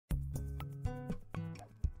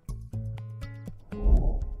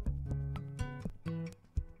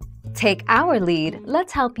Take our lead,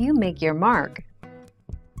 let's help you make your mark.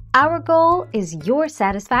 Our goal is your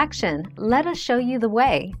satisfaction. Let us show you the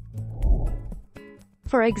way.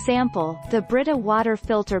 For example, the Brita water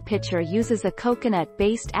filter pitcher uses a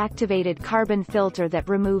coconut-based activated carbon filter that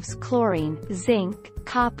removes chlorine, zinc,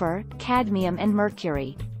 copper, cadmium and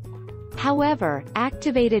mercury. However,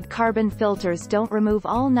 activated carbon filters don't remove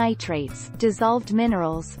all nitrates, dissolved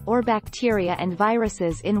minerals, or bacteria and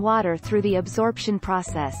viruses in water through the absorption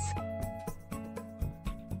process.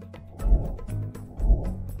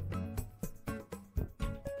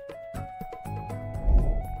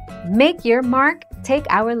 Make your mark, take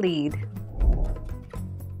our lead.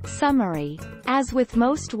 Summary. As with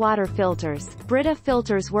most water filters, Brita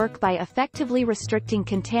filters work by effectively restricting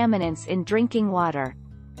contaminants in drinking water.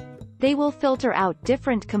 They will filter out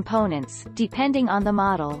different components, depending on the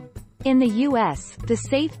model. In the U.S., the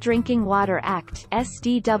Safe Drinking Water Act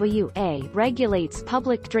 (SDWA) regulates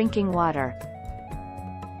public drinking water.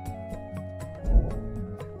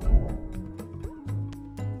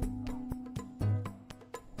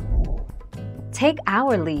 Take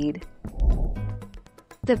our lead.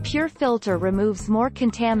 The Pure filter removes more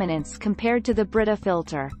contaminants compared to the Brita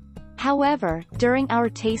filter. However, during our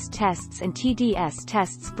taste tests and TDS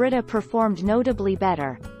tests, Brita performed notably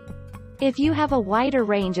better. If you have a wider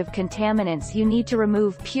range of contaminants, you need to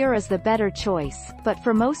remove Pure as the better choice, but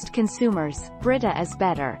for most consumers, Brita is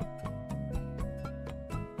better.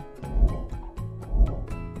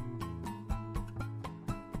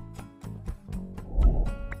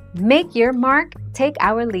 Make your mark, take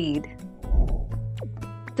our lead.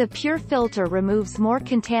 The Pure filter removes more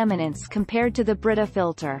contaminants compared to the Brita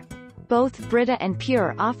filter. Both Brita and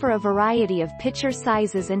Pure offer a variety of pitcher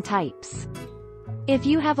sizes and types. If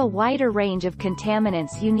you have a wider range of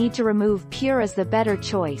contaminants, you need to remove Pure as the better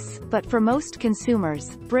choice, but for most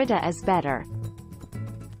consumers, Brita is better.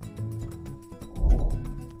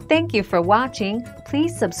 Thank you for watching.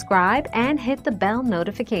 Please subscribe and hit the bell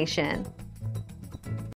notification.